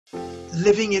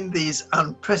living in these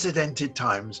unprecedented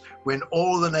times when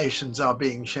all the nations are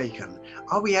being shaken,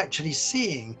 are we actually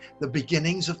seeing the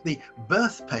beginnings of the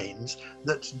birth pains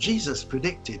that Jesus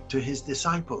predicted to his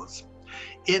disciples?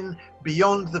 In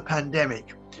Beyond the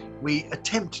Pandemic, we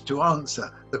attempt to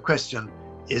answer the question,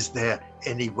 is there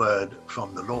any word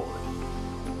from the Lord?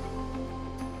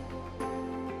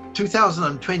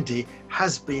 2020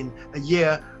 has been a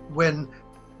year when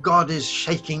God is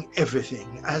shaking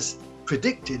everything, as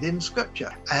predicted in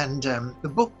Scripture. And the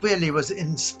book really was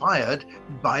inspired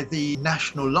by the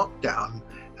national lockdown.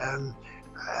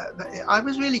 I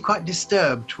was really quite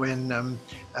disturbed when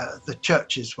the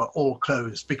churches were all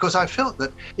closed, because I felt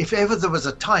that if ever there was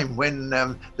a time when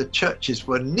the churches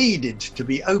were needed to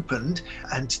be opened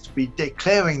and to be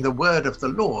declaring the word of the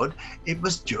Lord, it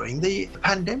was during the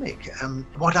pandemic.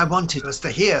 What I wanted was to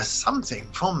hear something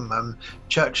from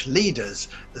church leaders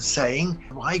saying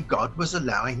why God was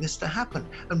allowing this to happen.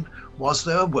 And was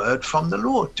there a word from the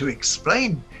Lord to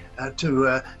explain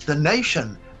to the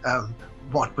nation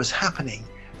what was happening?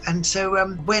 And so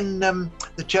when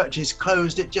the churches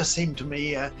closed, it just seemed to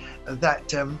me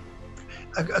that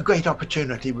a great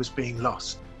opportunity was being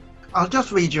lost. I'll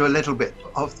just read you a little bit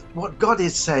of what God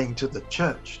is saying to the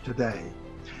church today.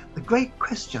 The great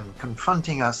question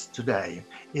confronting us today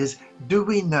is, do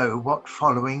we know what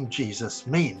following Jesus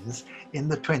means in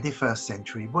the 21st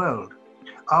century world?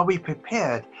 Are we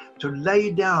prepared to lay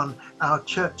down our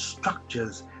church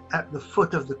structures at the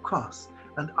foot of the cross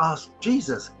and ask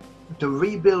Jesus to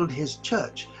rebuild his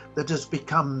church that has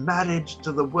become married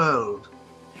to the world?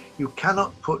 You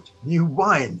cannot put new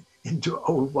wine into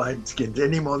old wineskins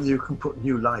any more than you can put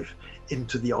new life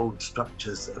into the old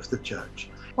structures of the church.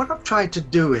 What I've tried to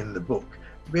do in the book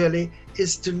really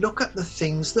is to look at the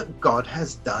things that God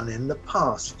has done in the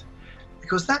past,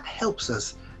 because that helps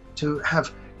us to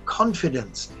have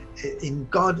confidence in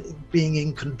God being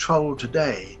in control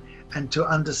today and to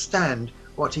understand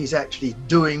what he's actually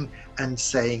doing and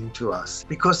saying to us.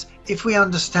 Because if we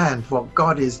understand what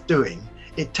God is doing,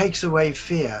 it takes away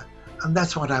fear. And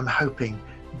that's what I'm hoping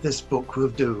this book will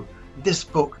do. This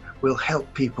book will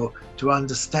help people to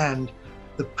understand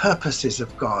the purposes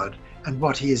of God and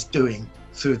what he is doing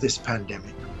through this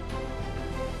pandemic.